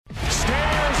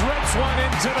this one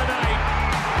into the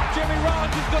night. Jimmy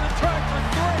Rollins is going to try for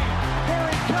three. Here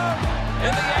he comes.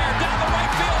 In the air, down the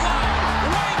right field line.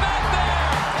 Way back there.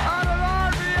 On an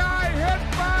RBI hit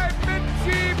by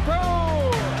Minchie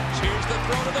Poo. Here's the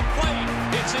throw to the plate.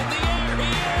 It's in the air.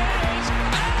 He is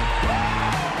out.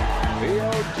 The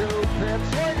 0-2 pitch.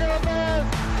 Swing and a miss.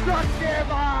 Struck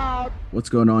him out. What's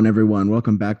going on, everyone?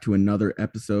 Welcome back to another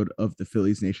episode of the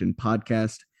Phillies Nation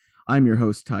podcast. I'm your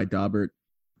host, Ty Daubert.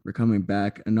 We're coming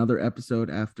back another episode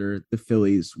after the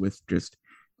Phillies with just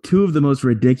two of the most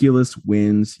ridiculous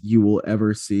wins you will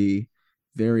ever see.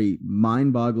 Very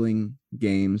mind-boggling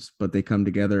games, but they come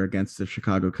together against the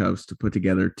Chicago Cubs to put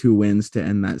together two wins to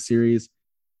end that series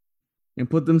and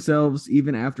put themselves,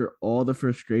 even after all the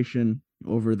frustration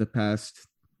over the past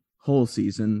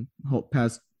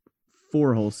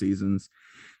four whole seasons,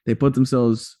 they put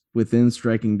themselves within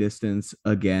striking distance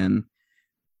again.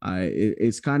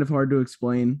 It's kind of hard to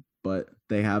explain, but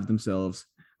they have themselves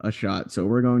a shot. So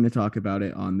we're going to talk about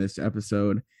it on this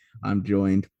episode. I'm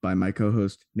joined by my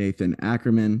co-host, Nathan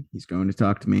Ackerman. He's going to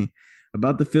talk to me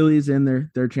about the Phillies and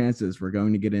their chances. We're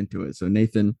going to get into it. So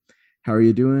Nathan, how are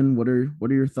you doing? What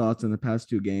are your thoughts on the past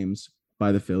two games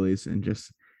by the Phillies and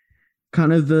just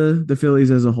kind of the Phillies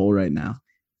as a whole right now?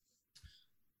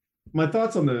 My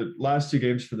thoughts on the last two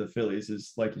games for the Phillies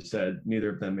is, like you said, neither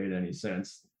of them made any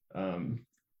sense.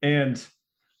 And,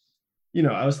 you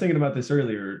know, I was thinking about this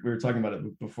earlier. We were talking about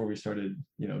it before we started,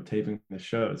 taping the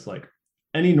show. It's like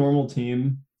any normal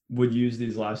team would use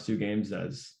these last two games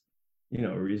as,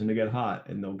 a reason to get hot,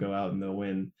 and they'll go out and they'll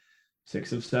win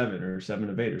 6 of 7 or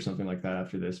 7 of 8 or something like that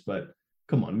after this. But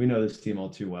come on, we know this team all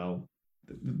too well.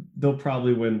 They'll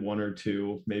probably win 1 or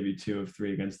 2, maybe 2 of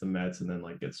 3 against the Mets and then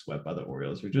get swept by the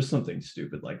Orioles or just something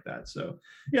stupid like that. So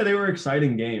yeah, they were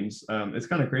exciting games. It's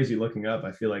kind of crazy looking up.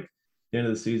 I feel like the end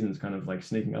of the season is kind of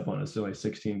sneaking up on us. Still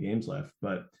 16 games left,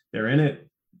 but they're in it.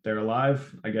 They're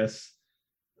alive, I guess.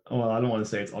 Well, I don't want to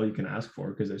say it's all you can ask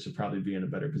for because they should probably be in a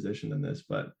better position than this,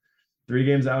 but 3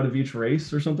 games out of each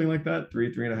race or something like that,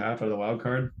 3.5 out of the wild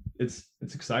card. It's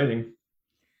exciting.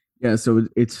 Yeah, so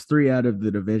it's 3 out of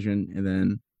the division and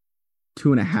then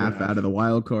 2.5 out of the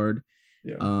wild card.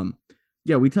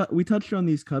 Yeah. We touched on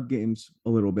these Cub games a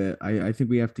little bit. I think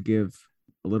we have to give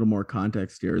a little more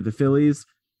context here. The Phillies,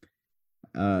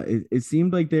 it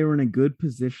seemed like they were in a good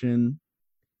position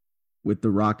with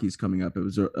the Rockies coming up. It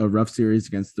was a rough series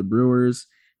against the Brewers.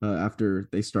 After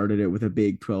they started it with a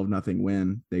big 12-0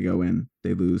 win, they go in,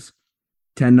 they lose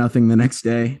 10-0 the next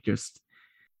day.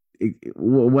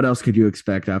 What else could you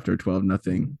expect after a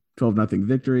 12-0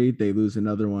 victory? They lose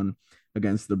another one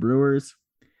against the Brewers.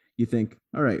 You think,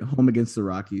 all right, home against the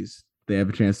Rockies, they have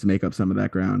a chance to make up some of that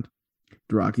ground.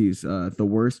 The Rockies, the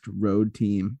worst road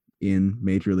team in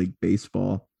Major League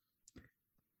Baseball.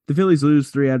 The Phillies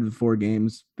lose 3 out of the 4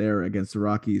 games there against the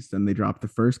Rockies. Then they drop the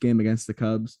first game against the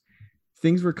Cubs.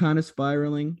 Things were kind of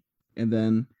spiraling, and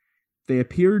then they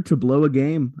appeared to blow a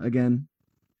game again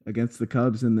against the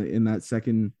Cubs in that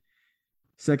second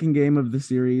game of the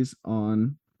series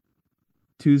on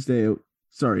Wednesday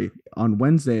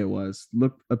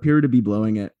it appeared to be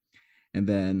blowing it, and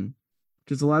then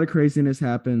just a lot of craziness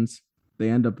happens. They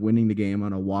end up winning the game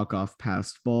on a walk-off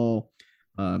passed ball.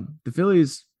 The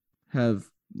Phillies have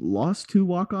lost 2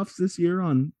 walk-offs this year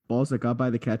on balls that got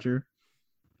by the catcher.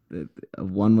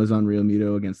 One was on Real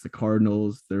Muto against the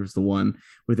Cardinals. There's the one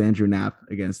with Andrew Knapp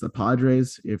against the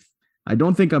Padres. I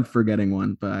don't think I'm forgetting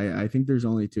one, but I think there's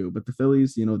only 2. But the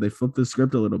Phillies, they flip the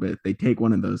script a little bit. They take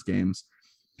one of those games,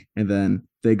 and then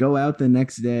they go out the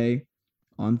next day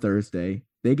on Thursday.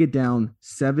 They get down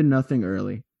 7-0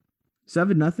 early.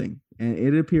 7-0. And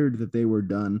it appeared that they were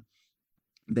done.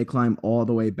 They climb all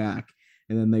the way back,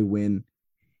 and then they win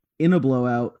in a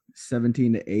blowout,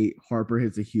 17-8. Harper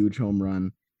hits a huge home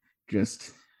run.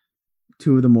 Just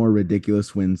 2 of the more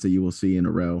ridiculous wins that you will see in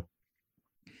a row.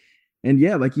 And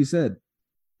yeah, like you said,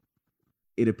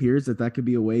 it appears that could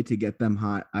be a way to get them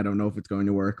hot. I don't know if it's going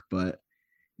to work, but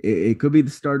it could be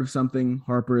the start of something.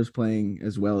 Harper is playing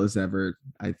as well as ever.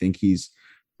 I think he's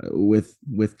with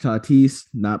Tatis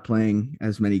not playing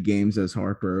as many games as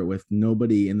Harper, with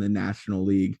nobody in the National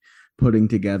League putting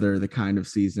together the kind of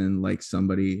season like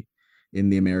somebody in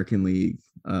the American League,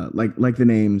 like the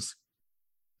names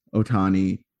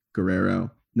Ohtani,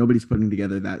 Guerrero. Nobody's putting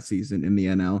together that season in the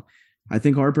NL. I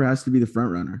think Harper has to be the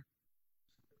front runner.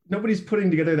 Nobody's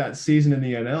putting together that season in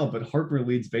the NL, but Harper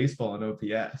leads baseball in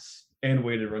OPS and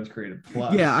weighted runs created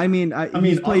plus. Yeah, I mean,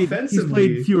 he's played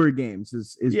fewer games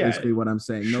is basically what I'm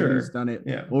saying. Sure. Nobody's done it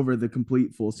over the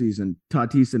complete full season.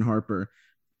 Tatis and Harper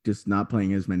just not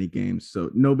playing as many games. So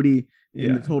nobody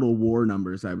in the total WAR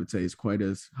numbers, I would say, is quite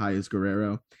as high as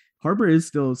Guerrero. Harper is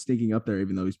still sneaking up there,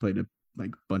 even though he's played a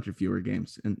bunch of fewer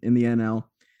games. And in the NL,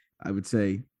 I would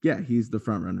say, yeah, he's the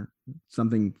front runner.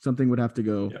 Something would have to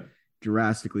go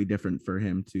drastically different for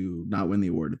him to not win the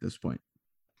award at this point.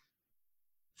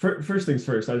 First things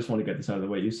first, I just want to get this out of the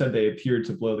way. You said they appeared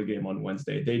to blow the game on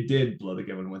Wednesday. They did blow the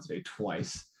game on Wednesday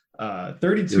twice.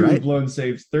 32 blown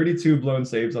saves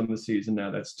on the season now.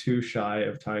 That's 2 shy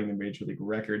of tying the major league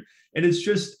record. And it's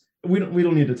just, we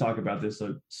don't need to talk about this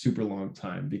a super long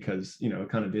time because, you know, it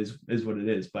kind of is what it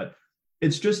is. But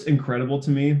it's just incredible to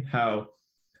me how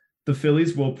the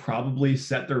Phillies will probably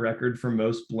set the record for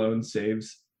most blown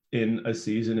saves in a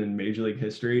season in Major League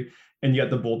history. And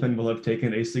yet the bullpen will have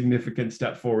taken a significant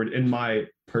step forward, in my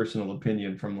personal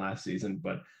opinion, from last season.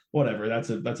 But whatever,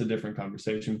 that's a different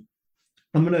conversation.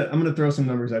 I'm gonna throw some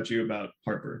numbers at you about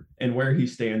Harper and where he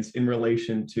stands in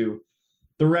relation to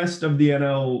the rest of the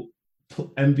NL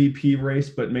MVP race,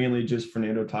 but mainly just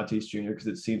Fernando Tatis Jr. because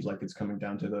it seems like it's coming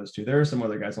down to those two. There are some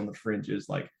other guys on the fringes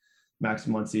like Max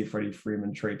Muncy, Freddie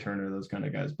Freeman, Trey Turner, those kind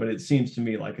of guys. But it seems to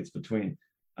me like it's between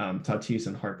Tatis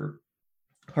and Harper.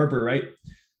 Harper, right?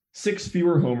 6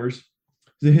 fewer homers.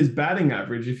 His batting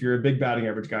average, if you're a big batting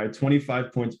average guy,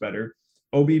 25 points better.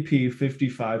 OBP,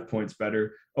 55 points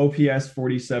better. OPS,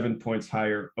 47 points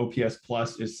higher. OPS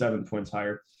plus is 7 points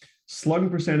higher. Slugging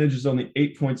percentage is only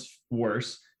 8 points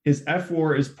worse. His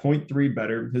F4 is 0.3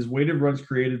 better. His weighted runs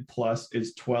created plus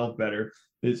is 12 better.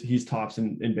 He's tops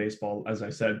in baseball, as I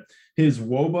said. His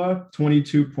WOBA,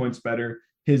 22 points better.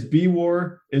 His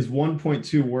BWAR is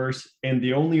 1.2 worse. And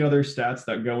the only other stats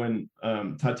that go in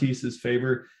Tatis's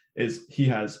favor is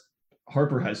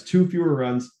Harper has 2 fewer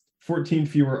runs, 14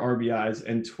 fewer RBIs,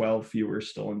 and 12 fewer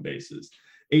stolen bases.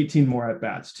 18 more at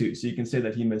bats too. So you can say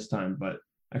that he missed time, but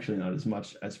actually not as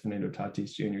much as Fernando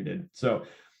Tatis Jr. did. So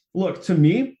look, to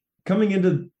me, coming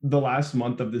into the last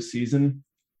month of the season,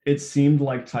 it seemed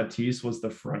like Tatis was the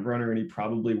front runner, and he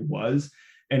probably was.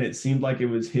 And it seemed like it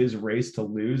was his race to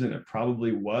lose, and it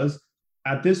probably was.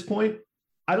 At this point,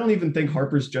 I don't even think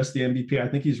Harper's just the MVP. I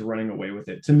think he's running away with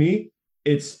it. To me,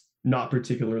 it's not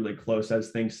particularly close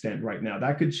as things stand right now.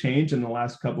 That could change in the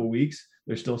last couple of weeks.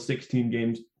 There's still 16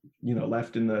 games,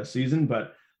 left in the season,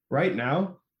 but right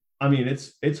now, I mean,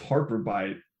 it's Harper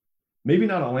by maybe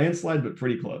not a landslide, but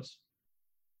pretty close.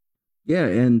 Yeah,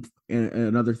 and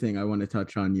another thing I want to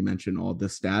touch on, you mentioned all the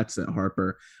stats that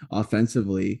Harper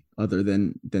offensively, other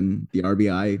than the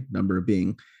RBI number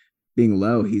being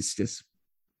low, he's just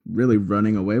really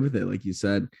running away with it, like you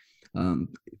said.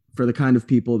 For the kind of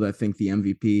people that think the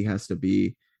MVP has to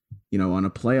be, on a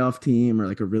playoff team or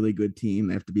like a really good team,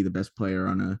 they have to be the best player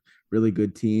on a really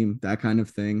good team, that kind of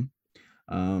thing.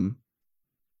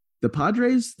 The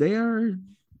Padres, they are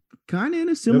kind of in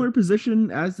a similar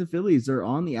position as the Phillies. They're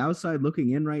on the outside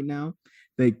looking in right now.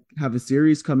 They have a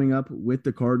series coming up with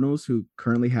the Cardinals, who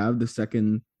currently have the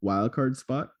second wild card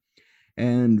spot.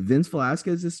 And Vince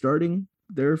Velasquez is starting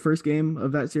their first game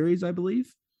of that series, I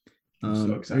believe. I'm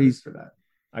so excited for that.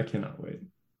 I cannot wait.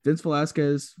 Vince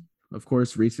Velasquez, of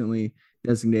course, recently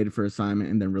designated for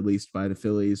assignment and then released by the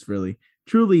Phillies. Really,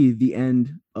 truly the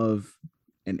end of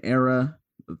an era,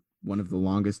 one of the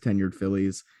longest tenured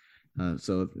Phillies.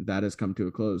 So that has come to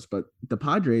a close. But the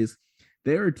Padres,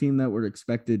 they're a team that were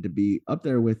expected to be up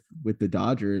there with the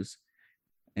Dodgers,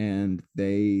 and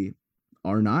they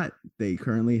are not. They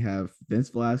currently have Vince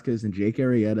Velasquez and Jake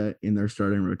Arrieta in their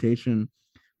starting rotation,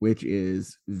 which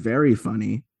is very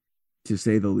funny, to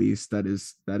say the least. That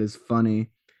is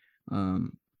funny. A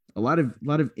lot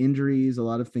of injuries, a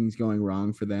lot of things going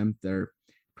wrong for them. They're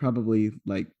probably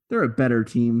they're a better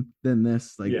team than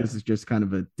this. This is just kind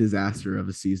of a disaster of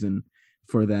a season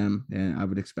for them. And I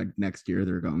would expect next year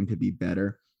they're going to be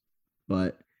better.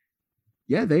 But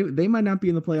yeah, they might not be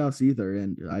in the playoffs either.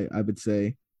 And I would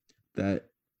say that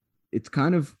it's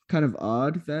kind of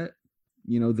odd that,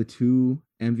 the two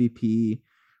MVP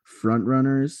front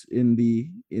runners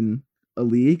in a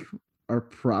league are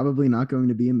probably not going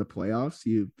to be in the playoffs.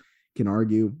 You can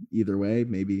argue either way.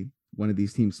 Maybe one of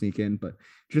these teams sneak in, but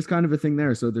just kind of a thing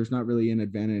there. So there's not really an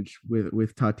advantage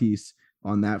with Tatis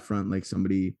on that front, like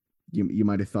somebody you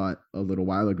might have thought a little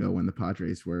while ago when the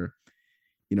Padres were,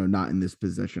 not in this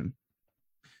position.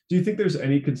 Do you think there's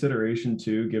any consideration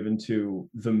too given to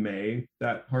the May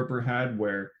that Harper had,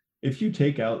 where if you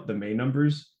take out the May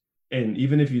numbers, and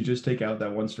even if you just take out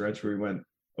that one stretch where he went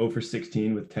 0 for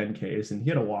 16 with 10 Ks, and he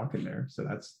had a walk in there, so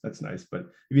that's nice. But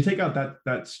if you take out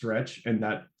that stretch and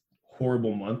that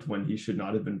horrible month when he should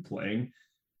not have been playing,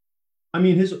 I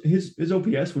mean, his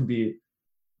OPS would be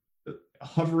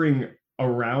hovering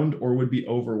around or would be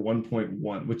over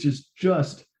 1.1, which is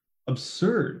just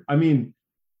absurd. I mean,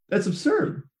 that's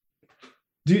absurd.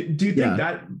 Do you think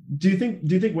do you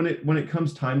think when it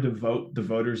comes time to vote, the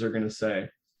voters are going to say,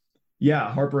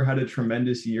 yeah, Harper had a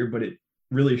tremendous year, but it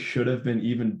really should have been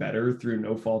even better through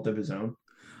no fault of his own?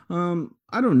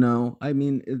 I don't know. I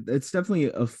mean, it's definitely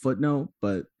a footnote,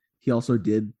 but he also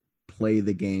did play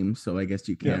the game, so I guess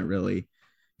you can't really,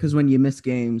 because when you miss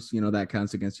games, that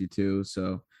counts against you too.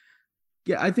 So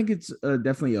yeah, I think it's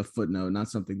definitely a footnote, not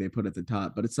something they put at the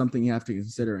top, but it's something you have to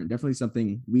consider, and definitely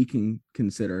something we can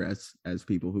consider as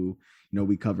people who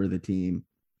we cover the team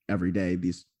every day.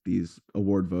 These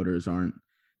award voters aren't,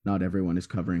 not everyone is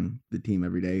covering the team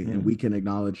every day, and we can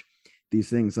acknowledge these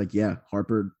things. Like, yeah,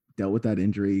 Harper dealt with that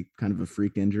injury, kind of a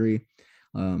freak injury.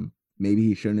 Maybe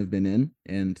he shouldn't have been in,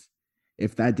 and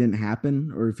if that didn't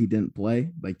happen, or if he didn't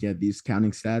play, like, yeah, these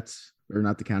counting stats, or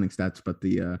not the counting stats, but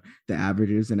the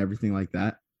averages and everything like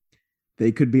that,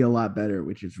 they could be a lot better,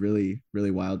 which is really,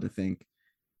 really wild to think.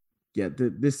 Yeah,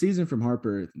 this season from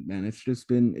Harper, man,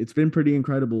 it's been pretty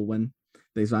incredible. When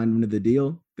they signed him to the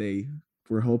deal, they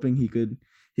were hoping he could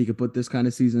put this kind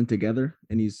of season together,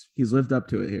 and he's lived up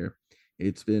to it here.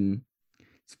 It's been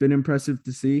impressive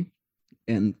to see.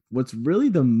 And what's really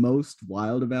the most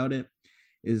wild about it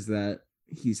is that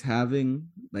he's having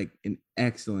like an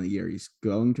excellent year. He's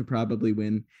going to probably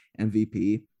win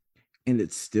MVP, and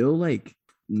it's still like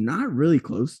not really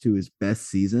close to his best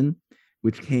season,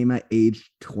 which came at age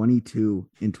 22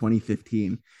 in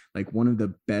 2015. Like one of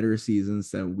the better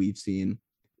seasons that we've seen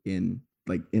in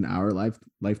our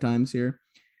lifetimes here.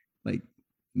 Like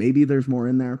maybe there's more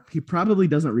in there. He probably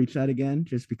doesn't reach that again,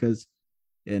 just because,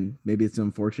 and maybe it's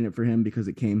unfortunate for him because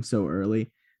it came so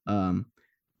early.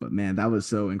 But man, that was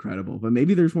so incredible. But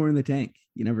maybe there's more in the tank.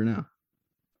 You never know.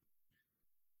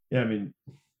 Yeah, I mean,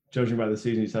 judging by the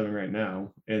season he's having right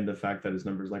now, and the fact that his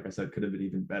numbers, like I said, could have been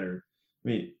even better. I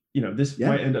mean, this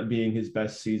might end up being his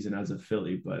best season as a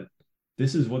Philly, but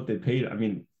this is what they paid. I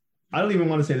mean, I don't even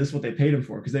want to say this is what they paid him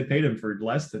for, because they paid him for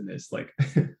less than this. Like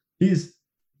he's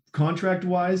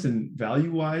contract-wise and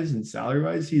value-wise and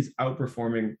salary-wise, he's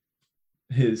outperforming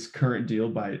his current deal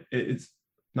by it's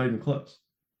not even close.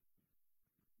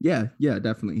 Yeah,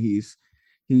 definitely.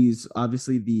 He's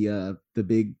obviously the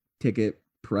big ticket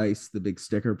price, the big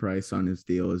sticker price on his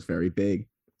deal is very big,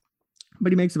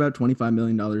 but he makes about $25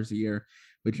 million a year,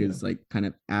 which is like kind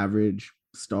of average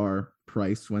star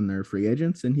price when they're free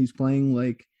agents, and he's playing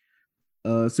like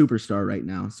a superstar right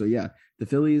now. So yeah, the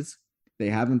Phillies, they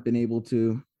haven't been able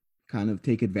to kind of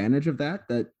take advantage of that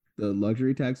the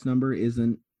luxury tax number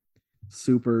isn't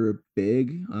super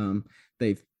big.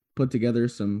 They've put together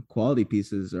some quality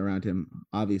pieces around him,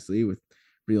 obviously, with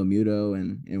Real Muto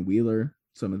and Wheeler,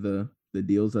 some of the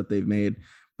deals that they've made,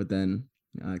 but then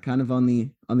kind of on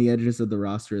the edges of the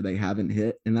roster, they haven't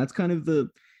hit. And that's kind of the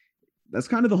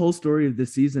whole story of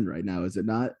this season right now, is it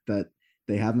not? That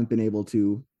they haven't been able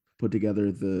to put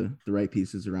together the right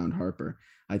pieces around Harper.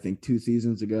 I think 2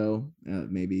 seasons ago,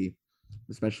 maybe,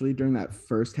 especially during that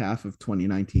first half of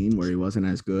 2019 where he wasn't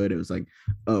as good, it was like,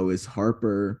 oh, is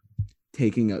Harper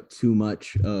taking up too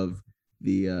much of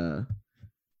the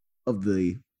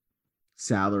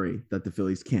salary that the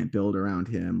Phillies can't build around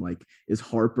him? Like, is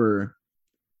Harper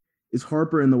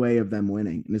in the way of them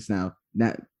winning? And it's now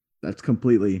that's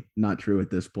completely not true at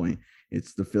this point.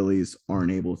 It's the Phillies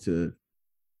aren't able to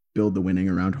build the winning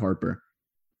around Harper.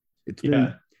 It's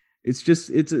an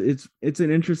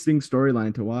interesting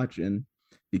storyline to watch, and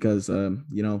because the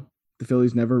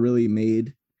Phillies never really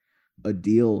made a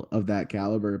deal of that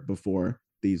caliber before.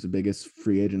 These biggest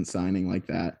free agent signing like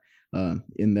that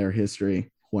in their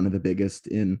history, one of the biggest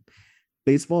in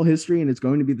baseball history, and it's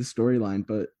going to be the storyline.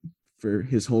 But for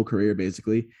his whole career,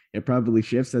 basically, it probably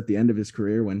shifts at the end of his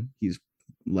career when he's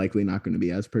likely not going to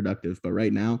be as productive. But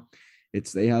right now,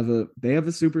 they have a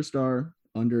superstar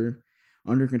under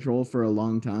control for a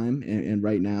long time, and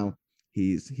right now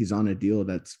he's on a deal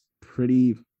that's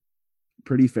pretty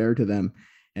fair to them,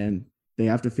 and they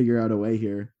have to figure out a way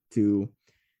here to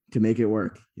make it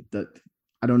work. That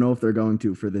I don't know if they're going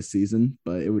to for this season,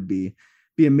 but it would be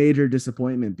a major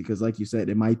disappointment, because like you said,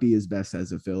 it might be his best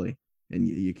as a Philly, and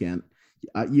you can't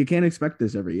expect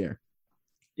this every year.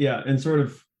 Yeah, and sort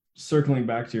of circling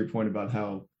back to your point about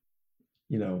how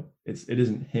it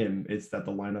isn't him, it's that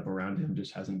the lineup around him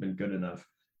just hasn't been good enough.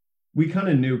 We kind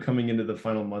of knew coming into the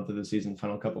final month of the season,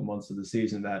 final couple months of the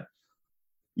season, that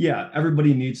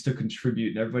everybody needs to contribute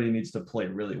and everybody needs to play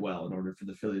really well in order for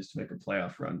the Phillies to make a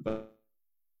playoff run. But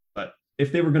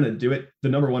if they were going to do it, the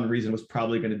number one reason was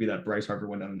probably going to be that Bryce Harper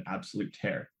went on an absolute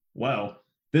tear. Well,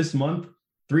 this month,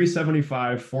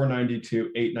 375,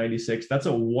 492, 896. That's a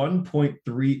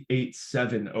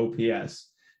 1.387 OPS.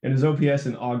 And his OPS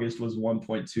in August was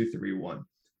 1.231.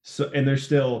 So, and there's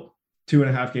still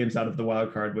 2.5 games out of the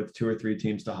wild card with 2 or 3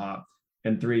 teams to hop,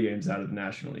 and 3 games out of the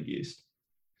National League East.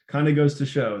 Kind of goes to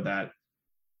show that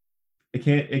it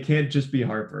can't just be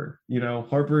Harper.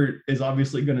 Harper is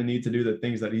obviously going to need to do the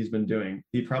things that he's been doing.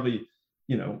 He probably,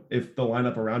 if the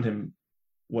lineup around him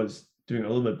was doing a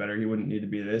little bit better, he wouldn't need to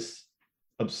be this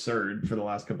absurd for the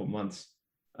last couple of months.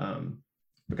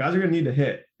 But guys are going to need to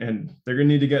hit, and they're going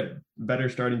to need to get better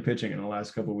starting pitching in the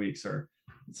last couple of weeks, or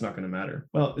it's not going to matter.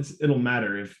 Well, it'll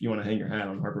matter if you want to hang your hat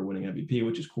on Harper winning MVP,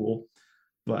 which is cool.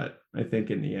 But I think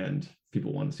in the end,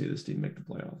 people want to see this team make the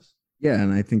playoffs. Yeah,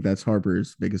 and I think that's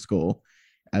Harper's biggest goal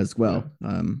as well.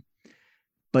 Yeah.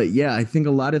 But yeah, I think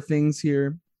a lot of things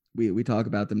here, we talk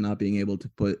about them not being able to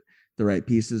put the right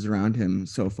pieces around him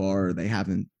so far. They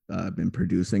haven't been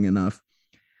producing enough.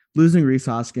 Losing Rhys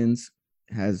Hoskins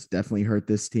has definitely hurt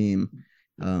this team.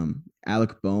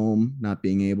 Alec Boehm not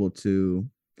being able to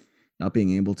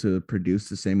produce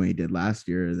the same way he did last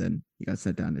year. Then he got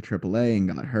sent down to AAA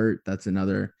and got hurt. That's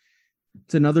another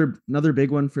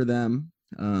big one for them.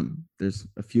 There's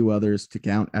a few others to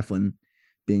count. Eflin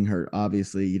being hurt,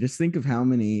 obviously. You think of how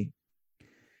many,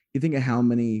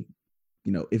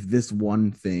 if this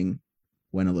one thing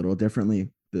went a little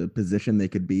differently, the position they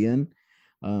could be in.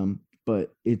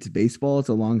 But it's baseball. It's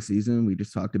a long season. We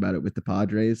just talked about it with the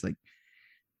Padres. Like,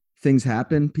 things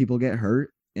happen, people get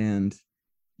hurt, and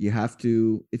you have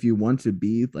to, if you want to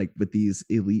be like with these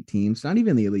elite teams, not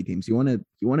even the elite teams, you want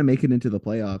to make it into the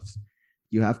playoffs,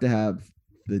 you have to have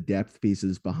the depth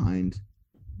pieces behind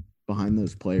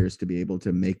those players to be able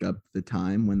to make up the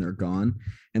time when they're gone.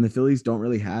 And the Phillies don't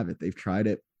really have it. They've tried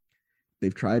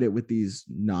it with these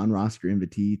non-roster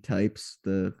invitee types,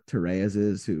 the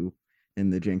Torreses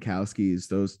and the Jankowskis,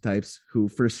 those types who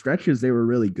for stretches they were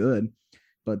really good,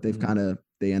 but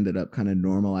they ended up kind of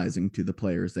normalizing to the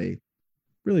players they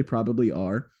really probably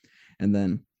are. And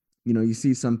then, you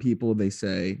see some people, they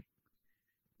say,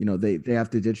 they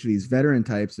have to ditch these veteran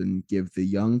types and give the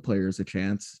young players a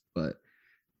chance, but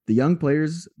the young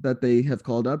players that they have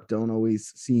called up don't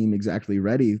always seem exactly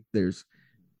ready. There's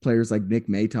players like Nick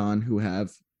Maton who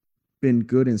have been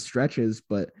good in stretches,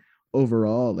 but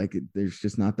overall, like, there's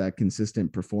just not that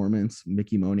consistent performance.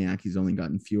 Mickey Moniak, he's only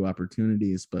gotten few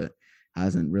opportunities, but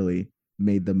hasn't really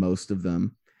made the most of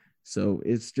them. So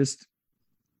it's just,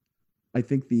 I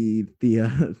think the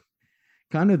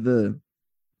kind of the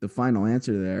final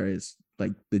answer there is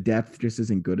like the depth just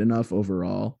isn't good enough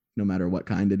overall, no matter what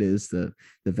kind it is, the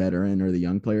veteran or the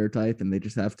young player type. And they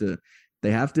just have to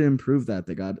improve that.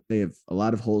 They have a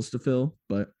lot of holes to fill,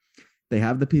 but they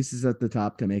have the pieces at the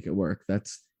top to make it work.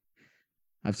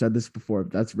 I've said this before,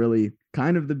 but that's really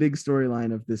kind of the big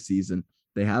storyline of this season.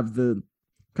 They have the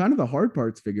kind of the hard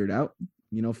parts figured out,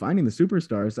 finding the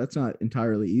superstars. That's not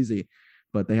entirely easy,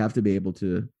 but they have to be able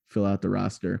to fill out the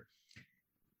roster.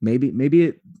 Maybe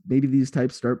these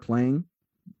types start playing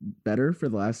better for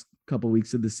the last couple of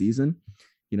weeks of the season.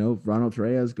 Ronald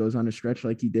Reyes goes on a stretch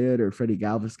like he did, or Freddie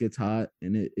Galvis gets hot,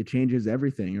 and it changes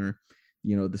everything. Or,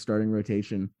 the starting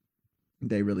rotation,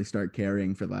 they really start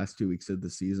carrying for the last 2 weeks of the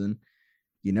season.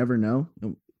 You never know.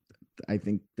 I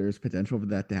think there's potential for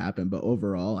that to happen, but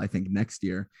overall, I think next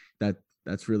year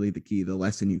that's really the key. The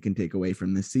lesson you can take away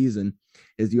from this season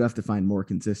is you have to find more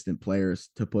consistent players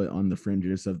to put on the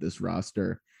fringes of this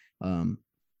roster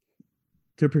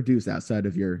to produce outside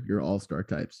of your all-star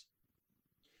types.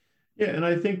 Yeah, and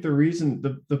I think the reason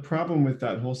the problem with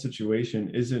that whole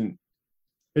situation isn't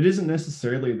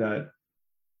necessarily that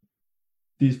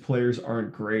these players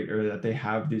aren't great or that they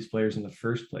have these players in the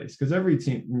first place, because every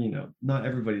team, not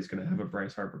everybody's going to have a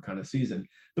Bryce Harper kind of season.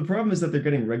 The problem is that they're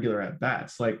getting regular at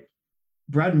bats. Like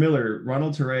Brad Miller,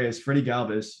 Ronald Torreyes, Freddie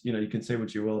Galvis. You can say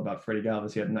what you will about Freddie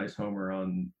Galvis. He had a nice homer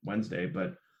on Wednesday,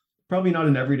 but probably not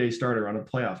an everyday starter on a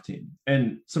playoff team.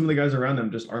 And some of the guys around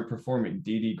them just aren't performing.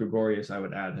 Didi Gregorius, I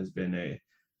would add, has been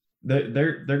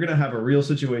they're going to have a real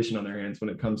situation on their hands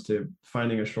when it comes to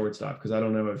finding a shortstop, because I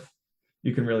don't know if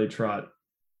you can really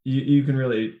you can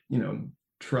really,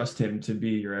 trust him to be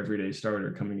your everyday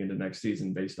starter coming into next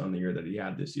season based on the year that he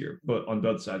had this year. But on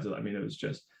both sides of it, it was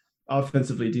just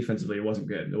offensively, defensively, it wasn't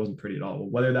good. It wasn't pretty at all.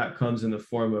 Whether that comes in the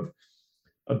form of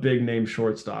a big name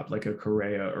shortstop like a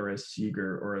Correa or a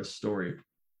Seager or a Story,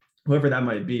 whoever that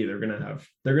might be, they're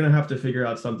gonna have to figure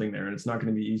out something there, and it's not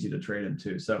going to be easy to trade him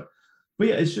too. So, but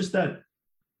yeah, it's just that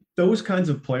those kinds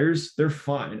of players, they're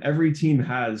fine. Every team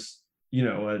has,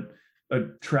 a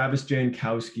Travis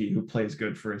Jankowski who plays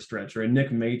good for a stretch, or a Nick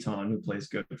Maton who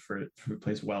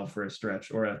plays well for a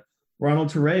stretch, or a Ronald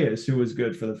Torreyes who was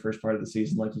good for the first part of the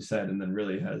season, like you said, and then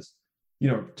really has,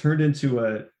 turned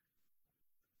into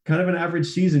kind of an average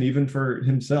season even for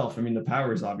himself. I mean, the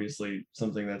power is obviously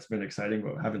something that's been exciting,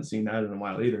 but haven't seen that in a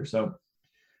while either. So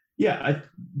yeah,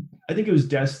 I think it was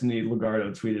Destiny Lugardo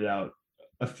tweeted out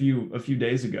a few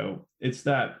days ago. It's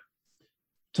that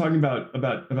talking about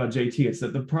JT, it's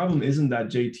that the problem isn't that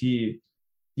JT,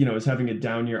 is having a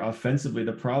down year offensively.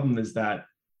 The problem is that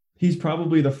he's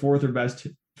probably the fourth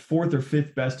or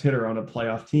fifth best hitter on a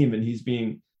playoff team, and he's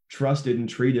being trusted and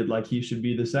treated like he should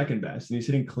be the second best. And he's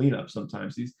hitting cleanup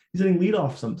sometimes. He's hitting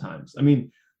leadoff sometimes. I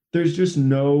mean, there's just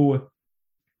no.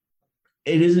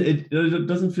 It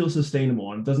doesn't feel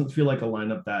sustainable, and it doesn't feel like a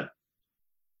lineup that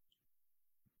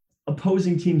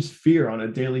opposing teams fear on a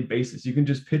daily basis. You can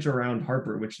just pitch around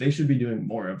Harper, which they should be doing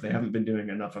more of. They haven't been doing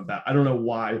enough of that. I don't know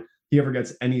why he ever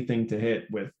gets anything to hit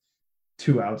with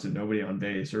 2 outs and nobody on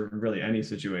base, or really any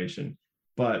situation,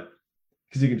 but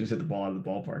because he can just hit the ball out of the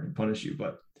ballpark and punish you.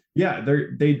 But yeah,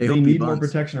 they need more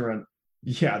protection around.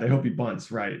 Yeah, they hope he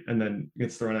bunts, right, and then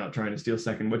gets thrown out trying to steal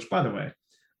second. Which, by the way,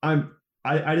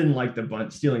 I didn't like the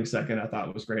bunt. Stealing second, I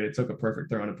thought was great. It took a perfect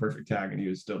throw and a perfect tag, and he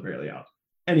was still barely out.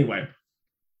 Anyway,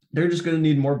 they're just going to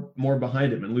need more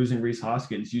behind him. And losing Rhys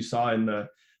Hoskins, you saw in the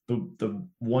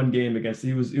one game against,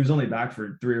 he was only back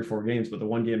for 3 or 4 games, but the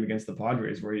one game against the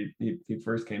Padres where he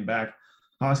first came back,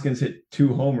 Hoskins hit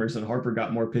 2 homers and Harper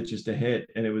got more pitches to hit.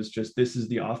 And it was just, this is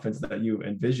the offense that you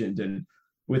envisioned. And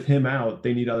with him out,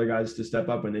 they need other guys to step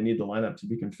up, and they need the lineup to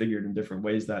be configured in different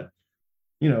ways that,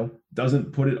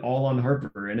 doesn't put it all on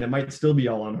Harper. And it might still be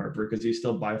all on Harper because he's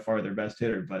still by far their best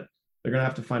hitter, but they're going to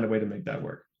have to find a way to make that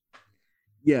work.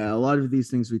 Yeah, a lot of these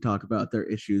things we talk about, they're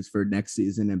issues for next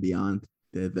season and beyond.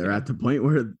 They're at the point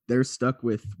where they're stuck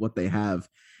with what they have.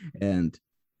 And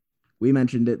we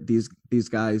mentioned it, these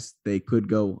guys, they could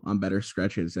go on better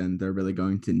stretches, and they're really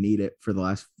going to need it for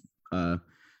this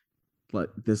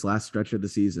last stretch of the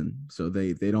season. So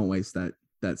they don't waste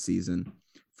that season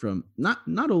from not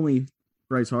only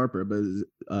Bryce Harper, but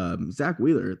Zach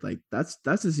Wheeler. Like that's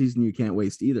a season you can't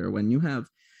waste either. When you have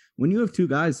 2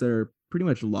 guys that are pretty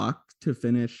much locks to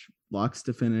finish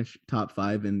top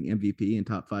 5 in the MVP and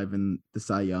top 5 in the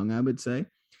Cy Young, I would say,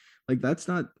 like that's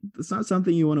not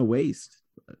something you want to waste,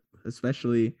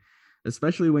 especially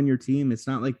when your team, it's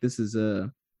not like these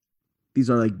are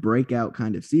like breakout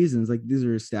kind of seasons. Like these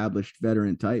are established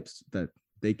veteran types that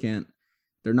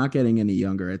they're not getting any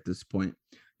younger at this point.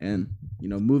 And,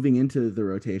 moving into the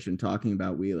rotation, talking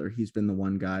about Wheeler, he's been the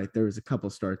one guy. There was a couple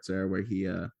starts there where he,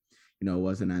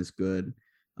 wasn't as good,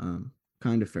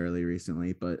 kind of fairly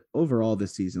recently, but overall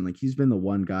this season, like he's been the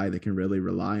one guy that can really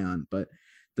rely on. But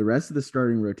the rest of the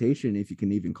starting rotation, if you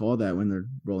can even call that, when they're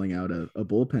rolling out a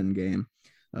bullpen game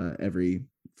every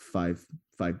five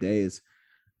days,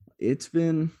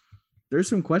 there's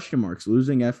some question marks.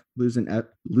 Losing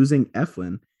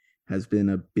Eflin has been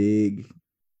a big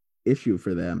issue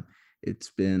for them.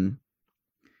 It's been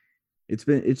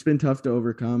tough to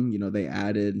overcome. They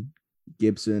added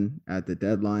Gibson at the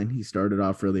deadline. He started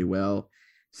off really well.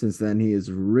 Since then, he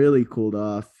has really cooled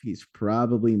off. He's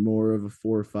probably more of a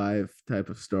 4 or 5 type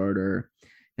of starter,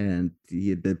 and he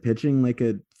had been pitching like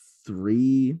a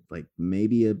 3, like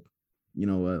maybe a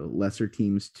lesser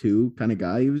teams 2 kind of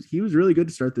guy. He was really good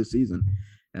to start this season.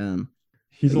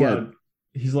 He's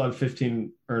allowed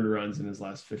 15 earned runs in his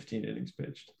last 15 innings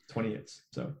pitched, 20 hits.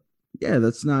 So yeah,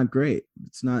 that's not great.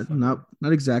 It's not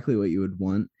exactly what you would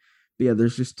want. But yeah,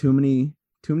 there's just too many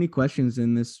questions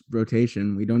in this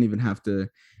rotation. We don't even have to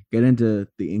get into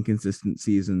the inconsistent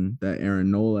season that Aaron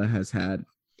Nola has had.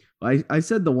 I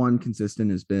said the one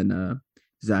consistent has been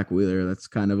Zach Wheeler. That's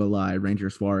kind of a lie. Ranger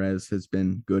Suarez has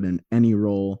been good in any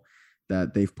role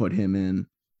that they've put him in.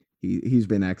 He's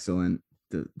been excellent.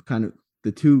 The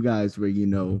 2 guys where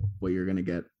what you're going to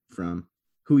get from,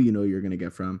 who you're going to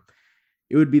get from,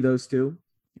 it would be those 2.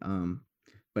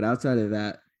 But outside of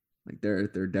that, like there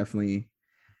are definitely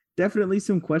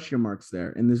some question marks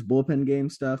there. And this bullpen game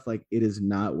stuff, like it is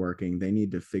not working. They need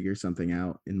to figure something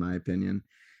out, in my opinion.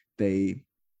 They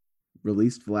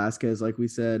released Velasquez, like we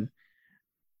said.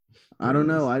 I don't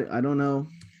know. I don't know.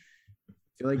 I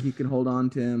feel like you can hold on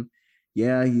to him.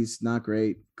 Yeah, he's not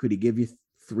great. Could he give you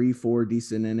 3-4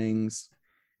 decent innings,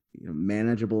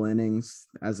 manageable innings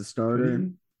as a starter?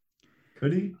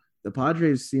 Could he? The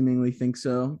Padres seemingly think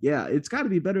so. Yeah, it's got to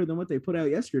be better than what they put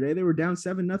out yesterday. They were down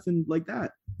 7-0 like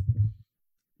that.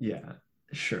 Yeah,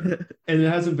 sure. And it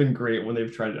hasn't been great when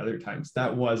they've tried it other times.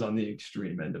 That was on the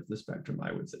extreme end of the spectrum,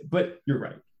 I would say. But you're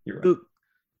right.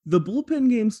 The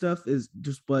bullpen game stuff is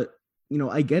just what,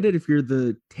 I get it if you're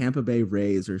the Tampa Bay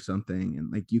Rays or something,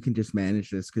 and like you can just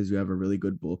manage this because you have a really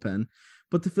good bullpen.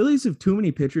 But the Phillies have too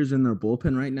many pitchers in their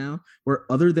bullpen right now where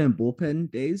other than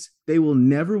bullpen days, they will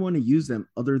never want to use them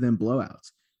other than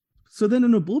blowouts. So then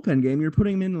in a bullpen game, you're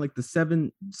putting him in like the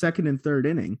second and third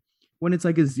inning when it's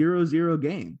like a 0-0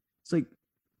 game. It's like,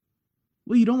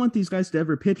 well, you don't want these guys to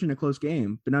ever pitch in a close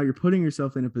game, but now you're putting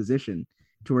yourself in a position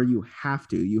to where you have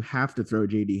to throw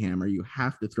JD Hammer, you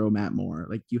have to throw Matt Moore,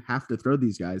 like you have to throw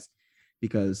these guys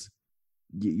because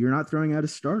you're not throwing out a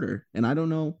starter. And I don't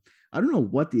know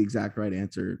what the exact right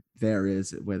answer there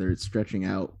is, whether it's stretching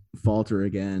out Falter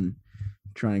again,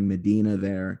 trying Medina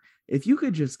there. If you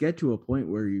could just get to a point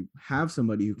where you have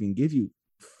somebody who can give you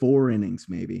 4 innings,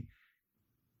 maybe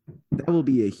that will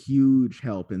be a huge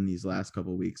help in these last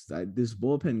couple of weeks. This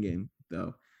bullpen game,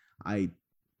 though, I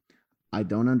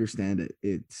don't understand it.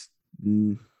 It's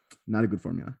not a good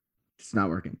formula. It's not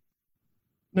working.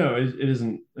 No, it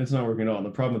isn't. It's not working at all. And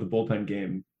the problem with the bullpen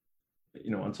game,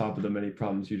 on top of the many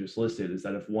problems you just listed, is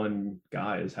that if one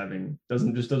guy is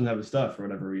doesn't have his stuff for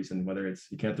whatever reason, whether it's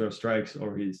he can't throw strikes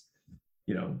or he's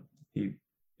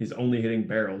only hitting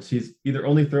barrels. He's either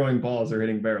only throwing balls or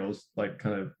hitting barrels, like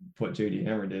kind of what JD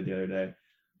Hammer did the other day.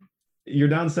 You're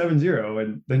down 7-0,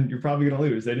 and then you're probably going to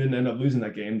lose. They didn't end up losing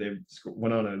that game. They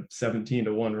went on a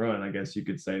 17-1 run, I guess you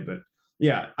could say. But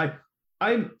yeah,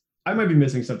 I might be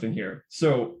missing something here.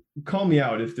 So call me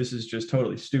out if this is just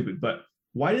totally stupid, but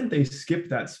why didn't they skip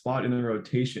that spot in the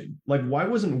rotation? Like, why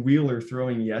wasn't Wheeler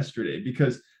throwing yesterday?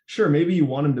 Because sure, maybe you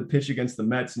want him to pitch against the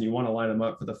Mets and you want to line him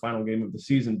up for the final game of the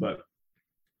season, but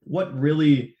what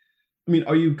really,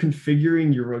 are you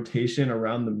configuring your rotation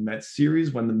around the Mets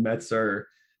series when the Mets are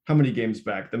how many games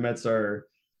back? The Mets are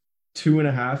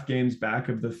 2.5 games back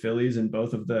of the Phillies in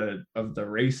both of the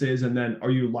races. And then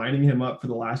are you lining him up for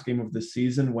the last game of the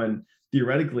season when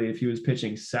theoretically, if he was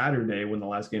pitching Saturday when the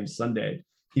last game's Sunday,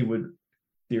 he would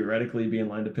theoretically be in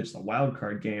line to pitch the wild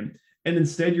card game. And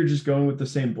instead you're just going with the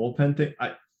same bullpen thing.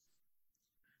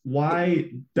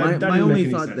 My only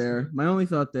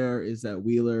thought there is that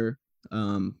Wheeler,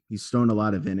 he's thrown a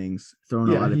lot of innings, a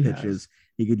lot of pitches.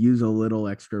 He could use a little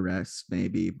extra rest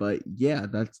maybe, but yeah,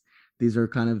 these are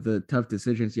kind of the tough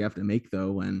decisions you have to make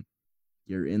though, when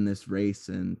you're in this race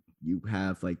and you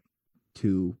have like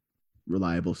 2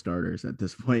 reliable starters at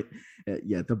this point.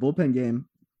 Yeah. The bullpen game,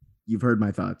 you've heard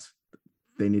my thoughts.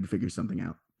 They need to figure something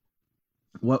out.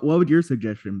 What would your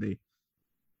suggestion be?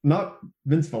 Not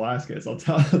Vince Velasquez. I'll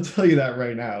tell you that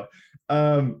right now.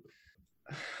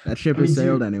 That ship has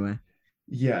sailed anyway.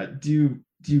 Yeah. Do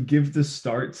you give the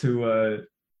start to a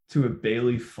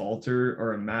Bailey Falter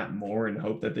or a Matt Moore and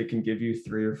hope that they can give you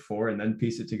 3 or 4 and then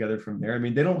piece it together from there?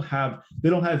 They don't have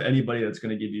anybody that's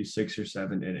going to give you 6 or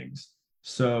 7 innings.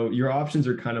 So your options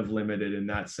are kind of limited in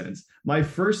that sense. My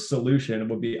first solution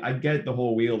would be, I get the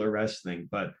whole Wheeler rest thing,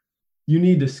 but you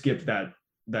need to skip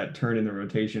that turn in the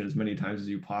rotation as many times as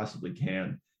you possibly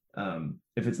can,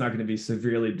 if it's not going to be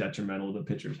severely detrimental to the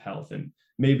pitcher's health. And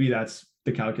maybe that's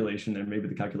the calculation there. Maybe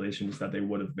the calculation is that they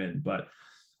would have been, but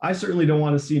I certainly don't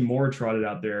want to see Moore trotted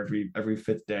out there every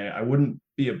 5th day. I wouldn't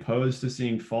be opposed to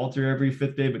seeing Falter every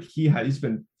 5th day, but he's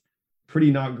been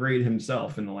pretty not great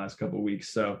himself in the last couple of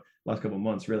weeks. So last couple of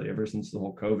months, really, ever since the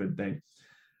whole COVID thing.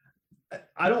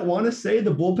 I don't want to say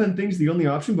the bullpen thing's the only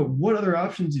option, but what other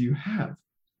options do you have?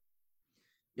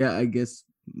 Yeah, I guess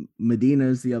Medina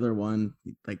is the other one,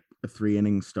 like a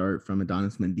 3-inning start from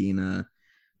Adonis Medina.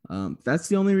 That's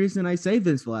the only reason I say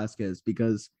Vince Velasquez,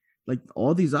 because like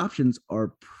all these options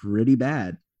are pretty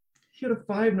bad. He had a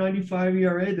 5.95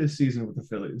 ERA this season with the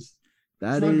Phillies.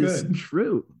 That is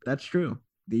true. That's true.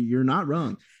 You're not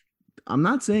wrong. I'm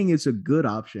not saying it's a good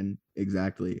option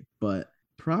exactly, but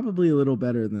probably a little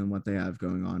better than what they have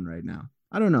going on right now.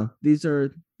 I don't know. These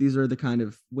are the kind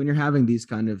of, when you're having these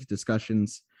kind of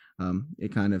discussions,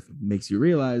 it kind of makes you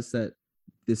realize that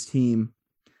this team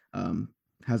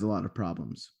has a lot of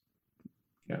problems.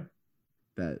 Yeah.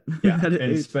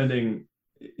 And spending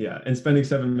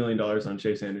 $7 million on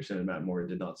Chase Anderson and Matt Moore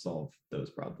did not solve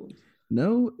those problems.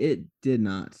 No, it did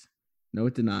not.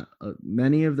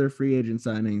 Many of their free agent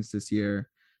signings this year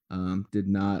did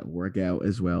not work out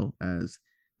as well as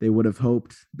they would have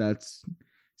hoped. That's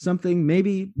something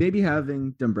maybe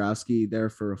having Dombrowski there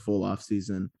for a full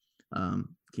offseason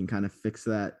can kind of fix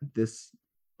that this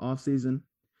offseason.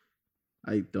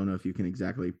 I don't know if you can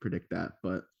exactly predict that,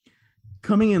 but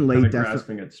coming in late,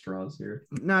 grasping at straws here.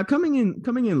 Now coming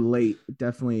in late,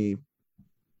 definitely,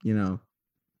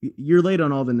 you're late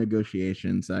on all the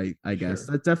negotiations. I guess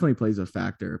that definitely plays a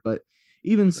factor, but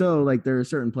even so, like there are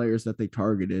certain players that they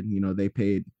targeted. They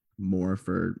paid more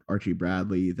for Archie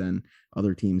Bradley than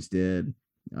other teams did,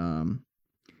 and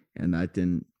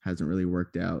that hasn't really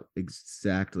worked out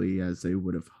exactly as they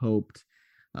would have hoped.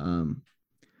 But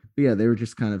yeah, they were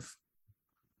just kind of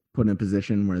put in a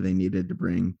position where they needed to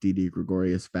bring Didi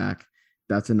Gregorius back.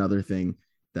 That's another thing.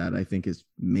 that I think is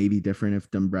maybe different if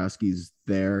Dombrowski's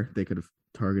there. They could have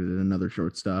targeted another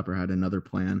shortstop or had another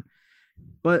plan.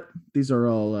 But these are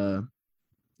all,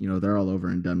 they're all over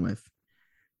and done with.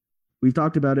 We've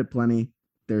talked about it plenty.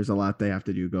 There's a lot they have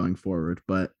to do going forward.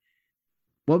 But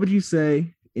what would you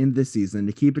say in this season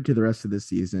to keep it to the rest of the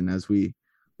season as we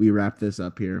wrap this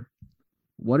up here?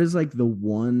 What is like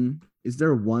is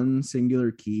there one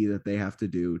singular key that they have to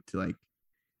do to like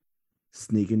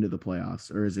sneak into the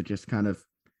playoffs? Or is it just kind of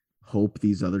hope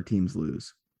these other teams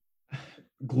lose?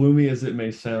 Gloomy as it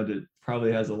may sound, it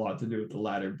probably has a lot to do with the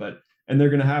latter, and they're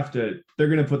going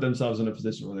to put themselves in a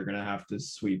position where they're going to have to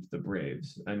sweep the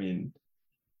Braves. I mean,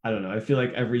 I don't know. I feel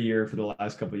like every year for the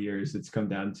last couple of years, it's come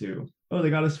down to, they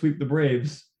got to sweep the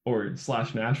Braves or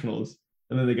 / Nationals,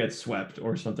 and then they get swept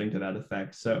or something to that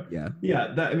effect. So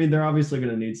they're obviously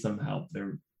going to need some help.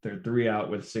 They're 3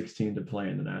 out with 16 to play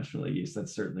in the National League East.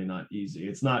 That's certainly not easy.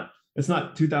 It's not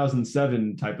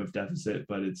 2007 type of deficit,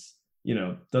 but it's,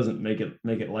 doesn't make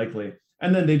it likely.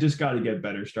 And then they just got to get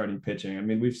better starting pitching. I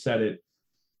mean, we've said it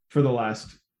for the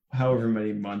last however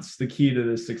many months. The key to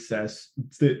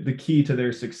the key to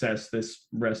their success this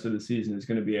rest of the season is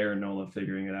going to be Aaron Nola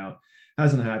figuring it out.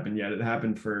 Hasn't happened yet. It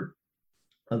happened for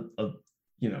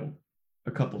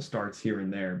a couple starts here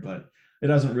and there, but it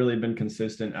hasn't really been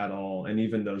consistent at all. And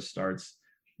even those starts,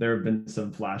 there have been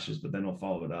some flashes, but then they'll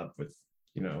follow it up with,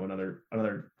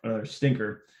 another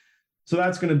stinker. So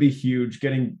that's going to be huge.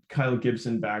 Getting Kyle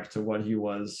Gibson back to what he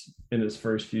was in his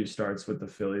first few starts with the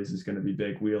Phillies is going to be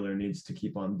big. Wheeler needs to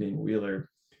keep on being Wheeler.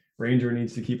 Ranger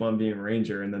needs to keep on being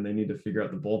Ranger. And then they need to figure out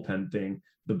the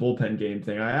bullpen game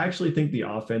thing. I actually think the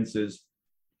offense it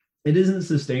isn't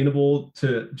sustainable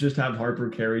to just have Harper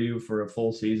carry you for a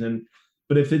full season.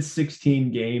 But if it's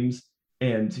 16 games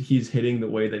and he's hitting the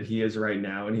way that he is right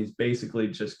now, and he's basically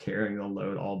just carrying the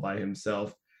load all by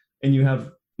himself, and you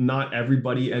have not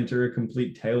everybody enter a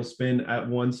complete tailspin at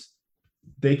once,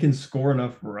 they can score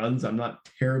enough runs. I'm not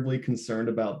terribly concerned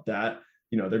about that.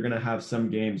 They're going to have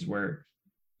some games where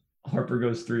Harper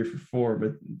goes 3 for 4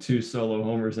 with 2 solo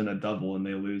homers and a double, and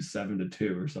they lose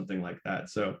 7-2 or something like that.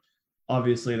 So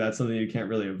obviously that's something you can't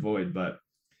really avoid. But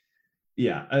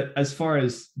yeah, as far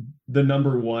as the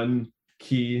number one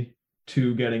key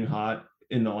to getting hot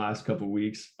in the last couple of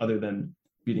weeks, other than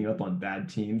beating up on bad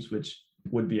teams, which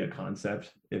would be a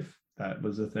concept if that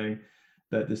was a thing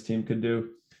that this team could do,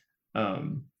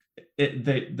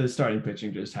 the starting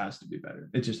pitching just has to be better.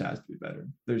 It just has to be better.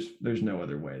 There's no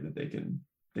other way that they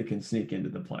can sneak into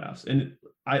the playoffs. And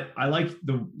I like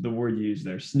the word you use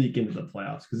there, sneak into the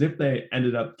playoffs, because if they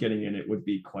ended up getting in, it would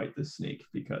be quite the sneak,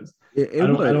 because I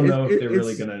don't know if they're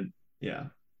really gonna. Yeah,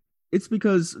 it's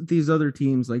because these other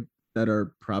teams like that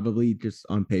are probably just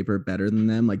on paper better than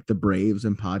them, like the Braves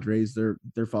and Padres, they're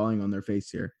falling on their face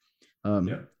here.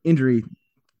 Injury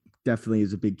definitely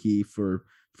is a big key for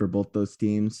both those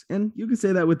teams, and you can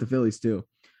say that with the Phillies too.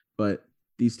 But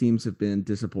these teams have been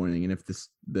disappointing, and if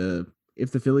the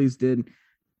Phillies did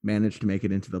manage to make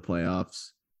it into the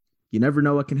playoffs, you never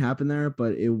know what can happen there,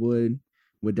 but it would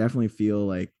definitely feel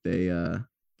like they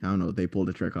they pulled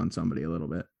a trick on somebody a little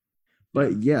bit.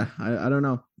 But yeah, I don't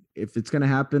know if it's gonna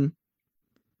happen.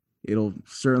 It'll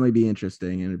certainly be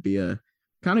interesting, and it'd be a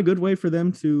kind of good way for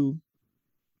them to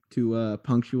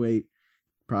punctuate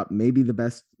maybe the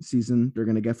best season they're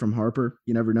gonna get from Harper.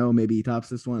 You never know, maybe he tops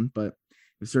this one, but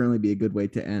it'd certainly be a good way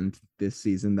to end this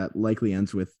season that likely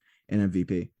ends with an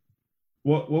MVP.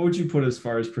 What would you put as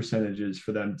far as percentages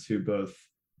for them to both?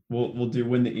 We'll do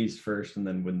win the East first and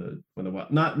then win the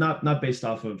West. Not based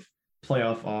off of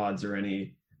playoff odds or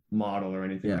any model or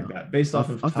anything like that. Based off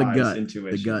of the gut,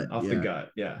 intuition, the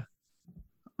gut. Yeah.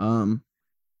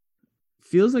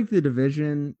 Feels like the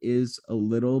division is a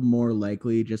little more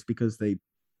likely just because they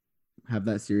have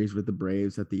that series with the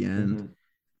Braves at the end.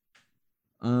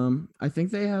 Mm-hmm. I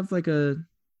think they have like a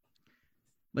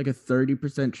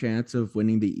 30% chance of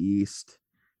winning the East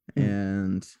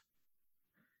and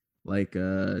like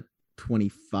a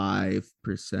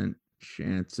 25%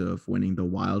 chance of winning the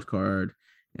wild card,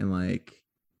 and like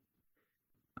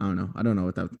I don't know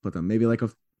what that would put them. Maybe like a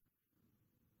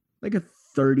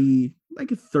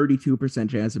 32%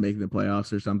 chance of making the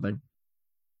playoffs or something.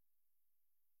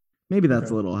 Maybe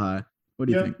that's a little high. What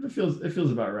do you think? It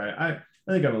feels about right. I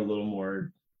think I'm a little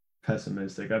more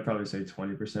pessimistic. I'd probably say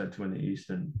 20% to win the East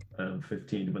and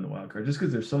 15 to win the wild card, just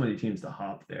because there's so many teams to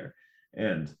hop there.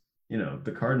 And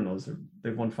the Cardinals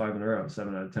they've won 5 in a row,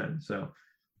 7 out of 10. So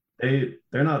they're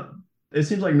not. It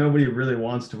seems like nobody really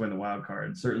wants to win the wild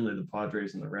card. Certainly the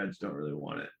Padres and the Reds don't really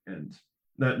want it. And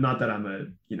not that I'm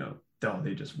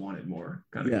they just want it more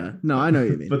kind of. Yeah, no, I know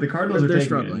what you mean. But the Cardinals are taking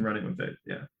struggling. It and running with it.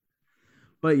 Yeah.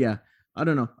 But yeah, I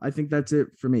don't know. I think that's it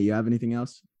for me. You have anything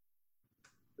else?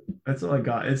 That's all I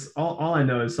got. It's all I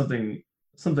know is something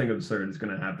absurd is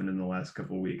going to happen in the last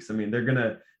couple of weeks. I mean, they're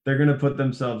gonna put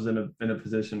themselves in a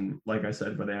position, like I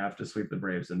said, where they have to sweep the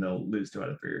Braves and they'll lose 2 out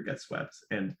of 3 or get swept,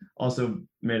 and also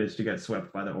manage to get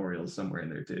swept by the Orioles somewhere in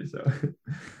there too. So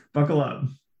buckle up.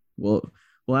 Well,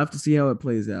 we'll have to see how it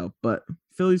plays out. But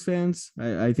Phillies fans,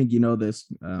 I think you know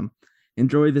this.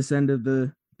 Enjoy this end of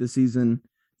the season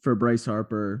for Bryce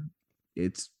Harper.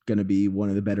 It's going to be one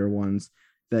of the better ones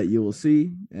that you will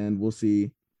see, and we'll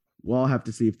see. We'll have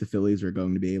to see if the Phillies are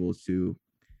going to be able to,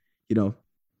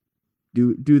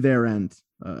 do their end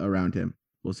around him.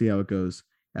 We'll see how it goes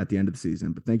at the end of the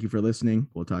season. But thank you for listening.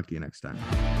 We'll talk to you next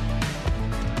time.